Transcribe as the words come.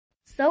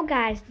So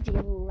guys, did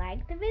you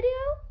like the video?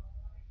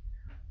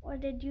 Or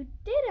did you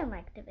didn't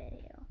like the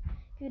video?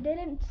 If you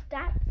didn't,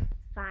 that's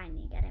fine.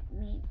 You get it?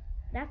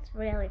 That's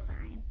really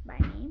fine by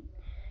me.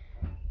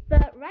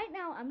 But right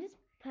now, I'm just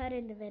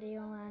putting the video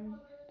on.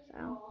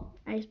 So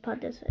I just put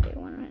this video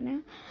on right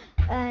now.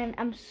 And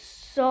I'm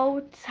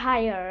so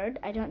tired.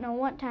 I don't know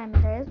what time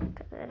it is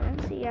because I don't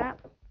see it.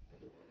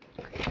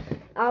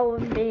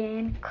 I've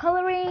been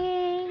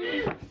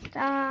coloring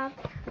stuff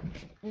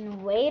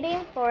and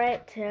waiting for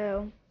it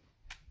to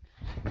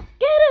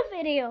get a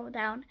video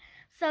down.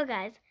 So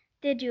guys,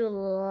 did you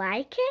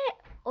like it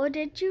or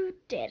did you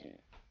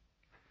didn't?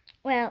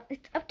 Well,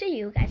 it's up to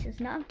you guys. It's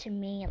not up to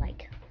me.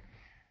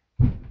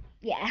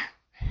 Yeah.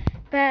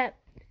 But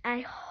I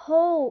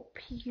hope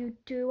you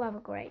do have a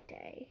great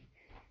day.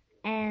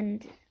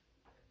 And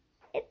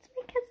it's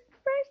Mika's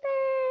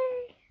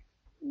birthday.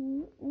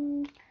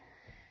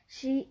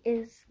 She's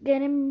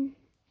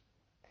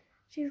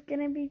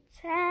gonna be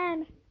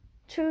 10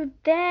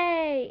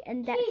 today,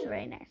 and that's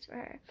very nice for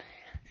her.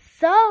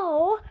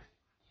 So,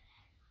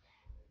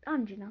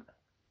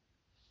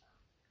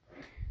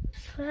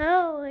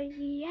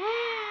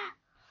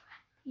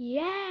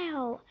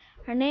 yeah.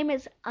 Her name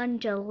is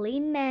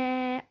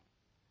Angelina.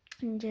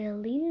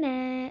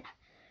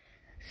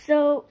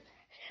 So,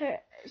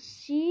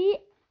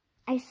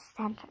 I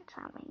sent her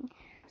something.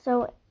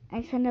 So,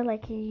 I sent her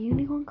like a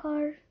unicorn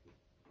card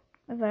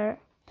of her,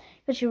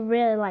 because she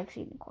really likes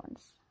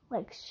unicorns.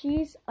 Like,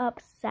 she's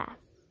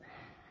obsessed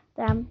with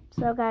them.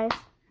 So, guys,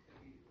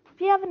 if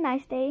you have a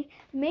nice day,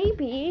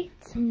 maybe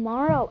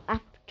tomorrow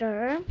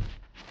after,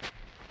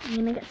 I'm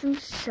gonna get some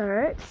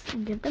shirts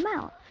and give them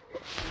out.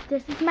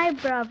 This is my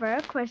brother,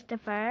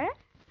 Christopher.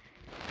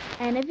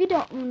 And if you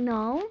don't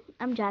know,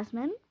 I'm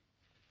Jasmine.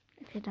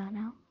 If you don't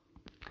know.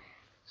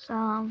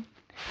 So,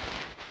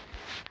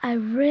 I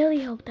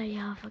really hope that you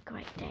have a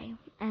great day.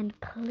 And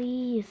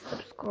please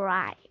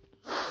subscribe.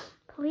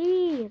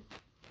 Please.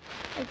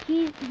 Like,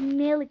 he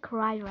nearly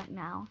cried right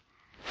now.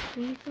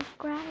 Please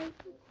subscribe.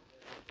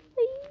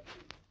 Please.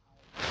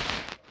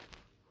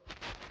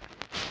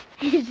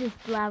 He's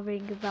just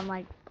laughing because I'm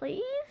like,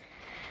 please?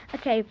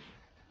 Okay.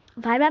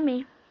 Bye by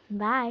me.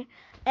 Bye.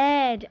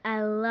 And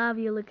I love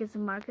you, Lucas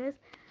and Marcus.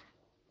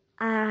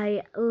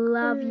 I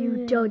love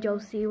you, Jojo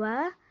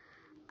Siwa.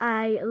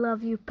 I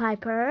love you,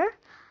 Piper.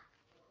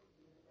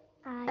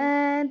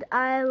 And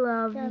I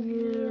love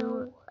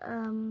you.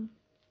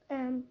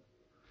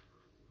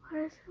 What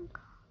is it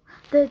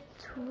called? The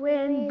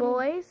twin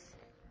boys.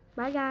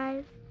 Bye,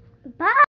 guys. Bye.